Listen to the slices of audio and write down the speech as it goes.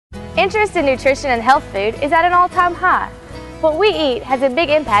Interest in nutrition and health food is at an all-time high. What we eat has a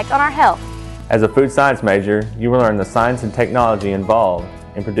big impact on our health. As a food science major, you will learn the science and technology involved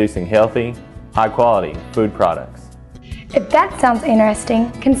in producing healthy, high-quality food products. If that sounds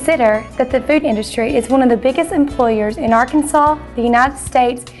interesting, consider that the food industry is one of the biggest employers in Arkansas, the United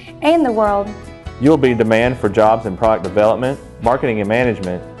States, and the world. You will be in demand for jobs in product development, marketing and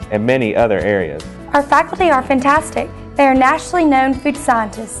management, and many other areas. Our faculty are fantastic. They are nationally known food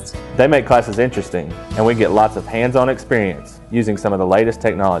scientists. They make classes interesting, and we get lots of hands-on experience using some of the latest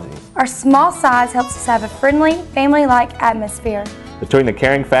technology. Our small size helps us have a friendly, family-like atmosphere. Between the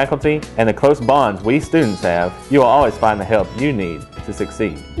caring faculty and the close bonds we students have, you will always find the help you need to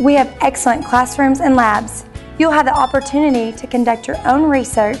succeed. We have excellent classrooms and labs. You'll have the opportunity to conduct your own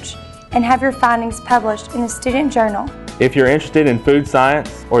research and have your findings published in the student journal. If you're interested in food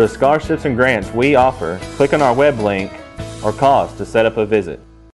science or the scholarships and grants we offer, click on our web link or call us to set up a visit.